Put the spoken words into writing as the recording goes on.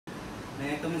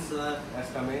May I come in, sir?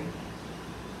 Yes, come in.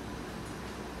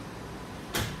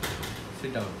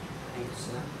 Sit down. Thank you,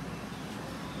 sir.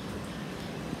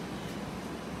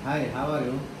 Hi, how are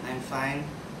you? I'm fine.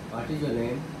 What is your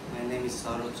name? My name is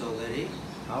CHAUDHARY.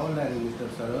 How old are you, Mr.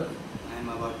 Saroj? I'm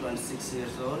about 26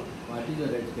 years old. What is your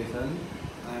education?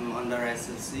 I'm under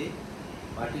SLC.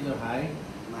 What is your height?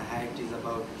 My height is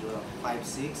about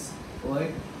 5'6".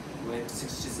 Weight? Weight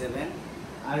 67.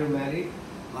 Are you married?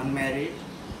 Unmarried.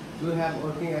 Do you have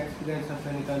working experience of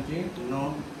any country?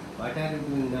 No. What are you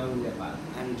doing now in Nepal?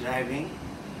 I'm driving.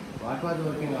 What was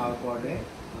working hour per day?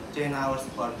 10 hours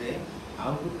per day.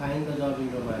 How to find the job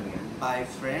in Romania? By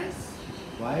friends.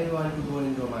 Why you want to go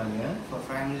in Romania? For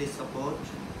family support.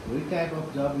 Which type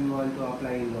of job you want to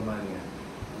apply in Romania?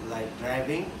 Like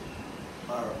driving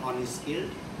or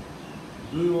unskilled.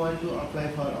 Do you want to apply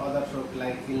for other jobs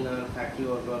like cleaner, factory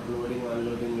worker, loading,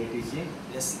 unloading, etc.?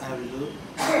 Yes, I will do.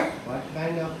 What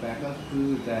kind of vehicles do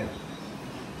you drive?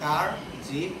 Car,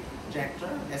 jeep,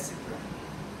 tractor, etc.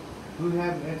 Do you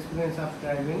have experience of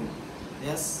driving?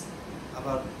 Yes,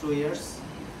 about 2 years.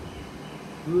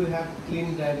 Do you have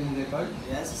clean driving record?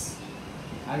 Yes.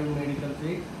 Are you medical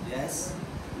fit? Yes.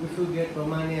 If you get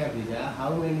Romania visa,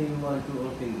 how many you want to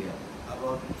work in there?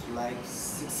 About like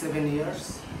 6-7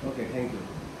 years. Okay, thank you.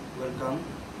 Welcome.